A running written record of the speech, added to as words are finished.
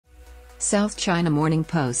South China Morning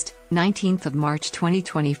Post, 19th of March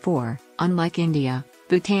 2024. Unlike India,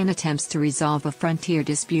 Bhutan attempts to resolve a frontier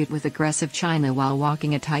dispute with aggressive China while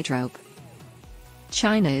walking a tightrope.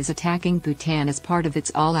 China is attacking Bhutan as part of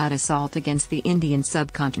its all-out assault against the Indian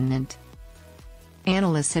subcontinent.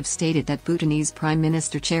 Analysts have stated that Bhutanese Prime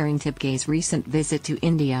Minister Tshering Tobgay's recent visit to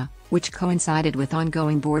India, which coincided with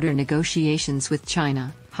ongoing border negotiations with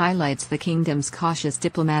China, highlights the kingdom's cautious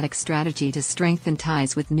diplomatic strategy to strengthen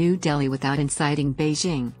ties with New Delhi without inciting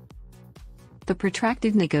Beijing. The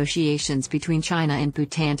protracted negotiations between China and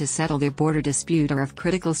Bhutan to settle their border dispute are of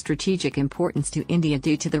critical strategic importance to India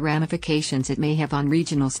due to the ramifications it may have on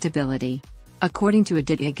regional stability. According to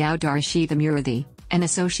Aditya Gowdara Shivamurthy, an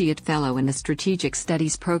associate fellow in the Strategic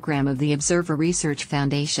Studies program of the Observer Research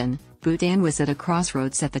Foundation, Bhutan was at a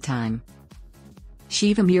crossroads at the time.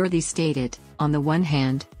 Shivamurthy stated, on the one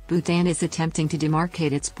hand, Bhutan is attempting to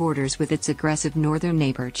demarcate its borders with its aggressive northern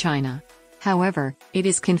neighbor China. However, it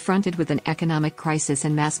is confronted with an economic crisis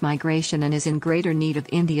and mass migration and is in greater need of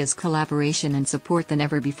India's collaboration and support than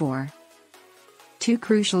ever before. Two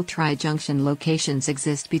crucial tri-junction locations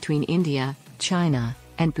exist between India, China,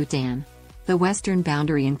 and Bhutan. The western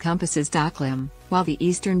boundary encompasses Doklam, while the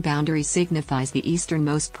eastern boundary signifies the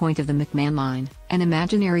easternmost point of the McMahon Line, an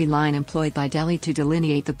imaginary line employed by Delhi to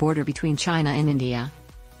delineate the border between China and India.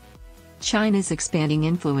 China's expanding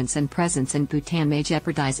influence and presence in Bhutan may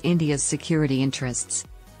jeopardize India's security interests.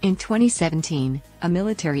 In 2017, a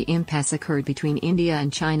military impasse occurred between India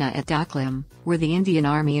and China at Doklam, where the Indian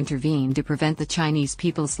Army intervened to prevent the Chinese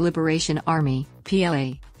People's Liberation Army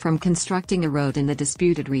 (PLA) from constructing a road in the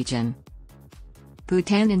disputed region.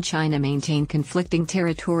 Bhutan and China maintain conflicting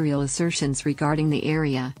territorial assertions regarding the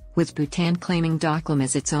area, with Bhutan claiming Doklam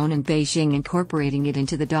as its own and Beijing incorporating it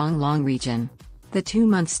into the Donglong region. The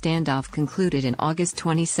two-month standoff concluded in August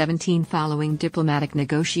 2017 following diplomatic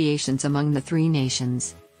negotiations among the three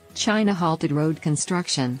nations. China halted road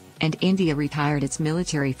construction, and India retired its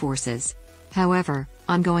military forces. However,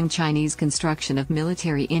 ongoing Chinese construction of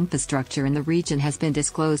military infrastructure in the region has been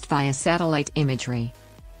disclosed via satellite imagery.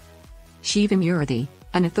 Shivamurthy,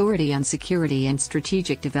 an authority on security and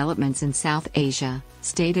strategic developments in South Asia,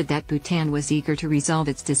 stated that Bhutan was eager to resolve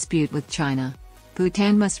its dispute with China.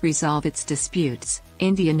 Bhutan must resolve its disputes.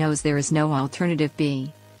 India knows there is no alternative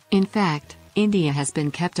B. In fact, India has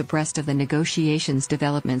been kept abreast of the negotiations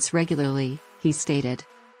developments regularly, he stated.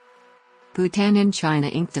 Bhutan and China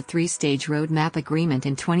inked a three-stage roadmap agreement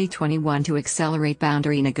in 2021 to accelerate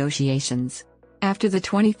boundary negotiations. After the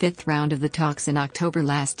 25th round of the talks in October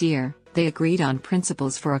last year, they agreed on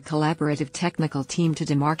principles for a collaborative technical team to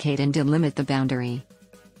demarcate and delimit the boundary.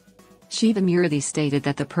 Shivamurthy stated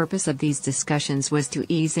that the purpose of these discussions was to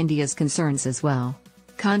ease India's concerns as well.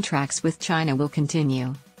 Contracts with China will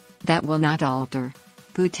continue. That will not alter.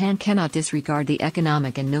 Bhutan cannot disregard the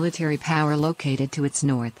economic and military power located to its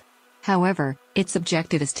north. However, its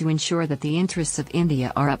objective is to ensure that the interests of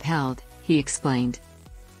India are upheld, he explained.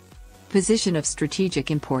 Position of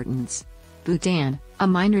strategic importance. Bhutan, a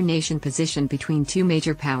minor nation positioned between two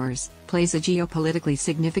major powers, plays a geopolitically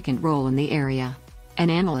significant role in the area. An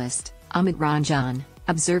analyst, Amit Ranjan,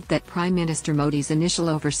 observed that Prime Minister Modi's initial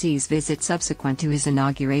overseas visit subsequent to his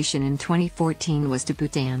inauguration in 2014 was to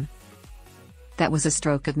Bhutan. That was a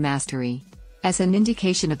stroke of mastery. As an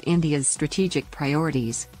indication of India's strategic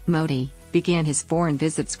priorities, Modi began his foreign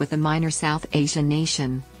visits with a minor South Asian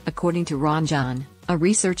nation, according to Ranjan, a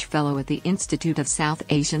research fellow at the Institute of South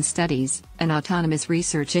Asian Studies, an autonomous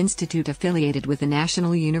research institute affiliated with the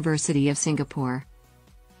National University of Singapore.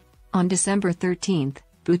 On December 13,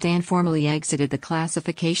 Bhutan formally exited the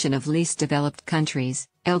Classification of Least Developed Countries,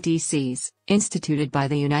 LDCs, instituted by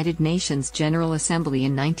the United Nations General Assembly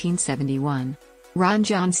in 1971.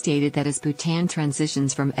 Ranjan stated that as Bhutan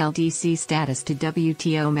transitions from LDC status to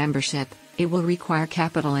WTO membership, it will require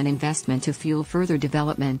capital and investment to fuel further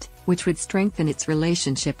development, which would strengthen its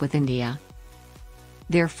relationship with India.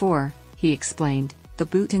 Therefore, he explained, the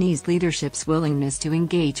Bhutanese leadership's willingness to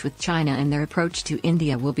engage with China and their approach to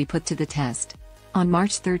India will be put to the test. On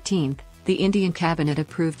March 13, the Indian cabinet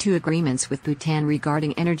approved two agreements with Bhutan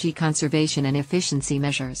regarding energy conservation and efficiency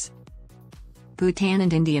measures. Bhutan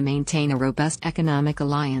and India maintain a robust economic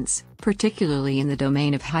alliance, particularly in the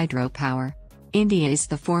domain of hydropower. India is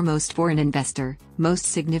the foremost foreign investor, most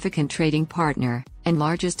significant trading partner, and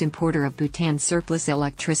largest importer of Bhutan's surplus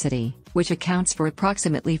electricity, which accounts for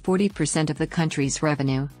approximately 40% of the country's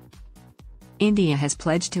revenue. India has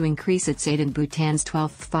pledged to increase its aid in Bhutan's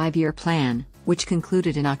 12th five-year plan, which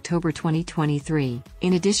concluded in October 2023,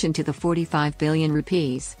 in addition to the 45 billion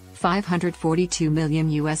rupees, $542 million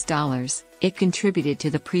it contributed to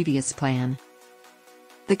the previous plan.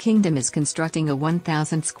 The kingdom is constructing a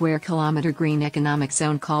 1,000 square kilometer green economic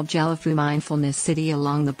zone called Jalafu Mindfulness City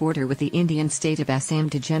along the border with the Indian state of Assam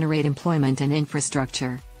to generate employment and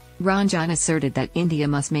infrastructure. Ranjan asserted that India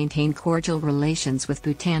must maintain cordial relations with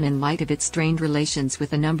Bhutan in light of its strained relations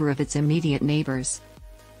with a number of its immediate neighbors.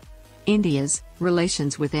 India's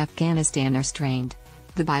relations with Afghanistan are strained.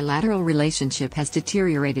 The bilateral relationship has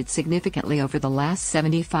deteriorated significantly over the last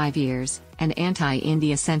 75 years, and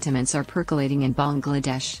anti-India sentiments are percolating in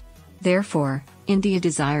Bangladesh. Therefore, India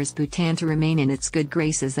desires Bhutan to remain in its good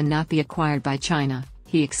graces and not be acquired by China,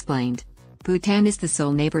 he explained. Bhutan is the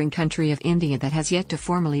sole neighboring country of India that has yet to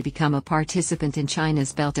formally become a participant in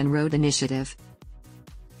China's Belt and Road Initiative.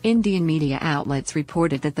 Indian media outlets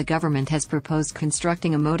reported that the government has proposed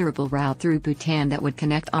constructing a motorable route through Bhutan that would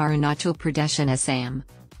connect Arunachal Pradesh and Assam.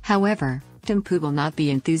 However, Thimphu will not be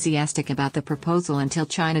enthusiastic about the proposal until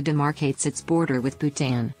China demarcates its border with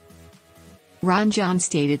Bhutan. Ranjan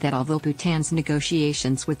stated that although Bhutan's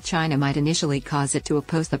negotiations with China might initially cause it to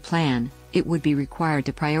oppose the plan, it would be required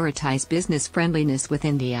to prioritize business friendliness with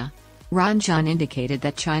India. Ranjan indicated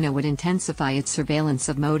that China would intensify its surveillance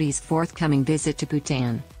of Modi's forthcoming visit to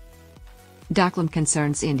Bhutan. Doklam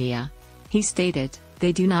concerns India. He stated,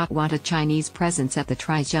 they do not want a Chinese presence at the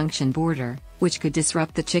Tri-Junction border, which could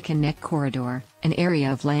disrupt the Chicken Neck Corridor, an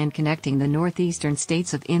area of land connecting the northeastern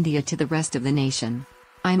states of India to the rest of the nation.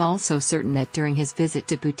 I'm also certain that during his visit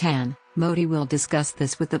to Bhutan, Modi will discuss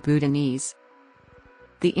this with the Bhutanese.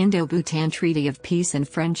 The Indo-Bhutan Treaty of Peace and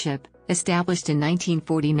Friendship, established in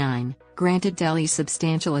 1949, granted Delhi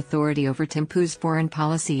substantial authority over Thimphu's foreign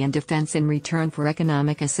policy and defense in return for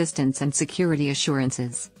economic assistance and security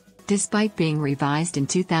assurances. Despite being revised in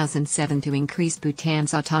 2007 to increase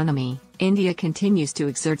Bhutan's autonomy, India continues to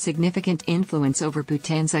exert significant influence over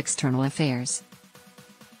Bhutan's external affairs.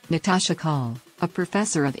 Natasha Kaul, a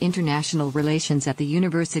professor of international relations at the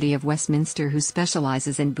University of Westminster who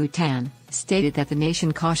specializes in Bhutan, stated that the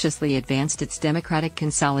nation cautiously advanced its democratic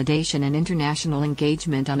consolidation and international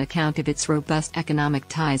engagement on account of its robust economic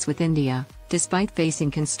ties with India, despite facing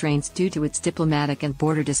constraints due to its diplomatic and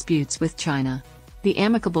border disputes with China. The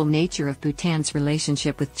amicable nature of Bhutan's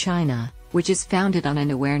relationship with China, which is founded on an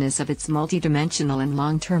awareness of its multidimensional and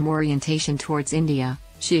long-term orientation towards India,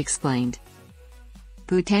 she explained.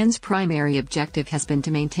 Bhutan's primary objective has been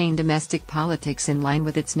to maintain domestic politics in line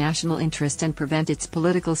with its national interest and prevent its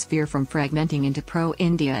political sphere from fragmenting into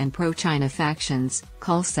pro-India and pro-China factions,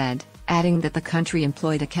 Kaul said, adding that the country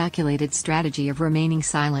employed a calculated strategy of remaining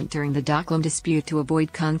silent during the Doklam dispute to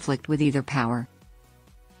avoid conflict with either power.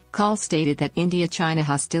 Kaul stated that India-China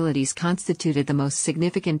hostilities constituted the most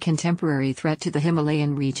significant contemporary threat to the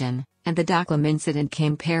Himalayan region, and the Doklam incident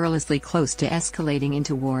came perilously close to escalating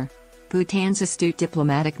into war. Bhutan's astute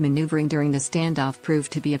diplomatic maneuvering during the standoff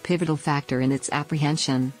proved to be a pivotal factor in its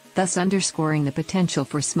apprehension, thus underscoring the potential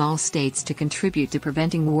for small states to contribute to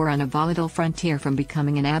preventing war on a volatile frontier from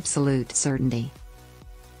becoming an absolute certainty.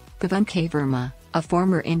 Pavan K. Verma, a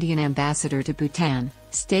former Indian ambassador to Bhutan,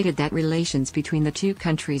 stated that relations between the two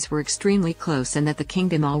countries were extremely close and that the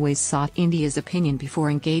kingdom always sought India's opinion before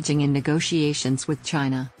engaging in negotiations with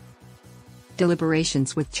China.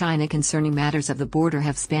 Deliberations with China concerning matters of the border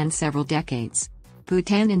have spanned several decades.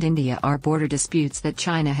 Bhutan and India are border disputes that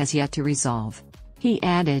China has yet to resolve. He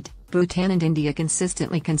added, Bhutan and India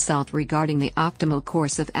consistently consult regarding the optimal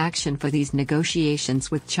course of action for these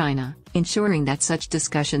negotiations with China, ensuring that such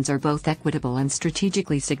discussions are both equitable and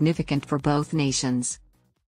strategically significant for both nations.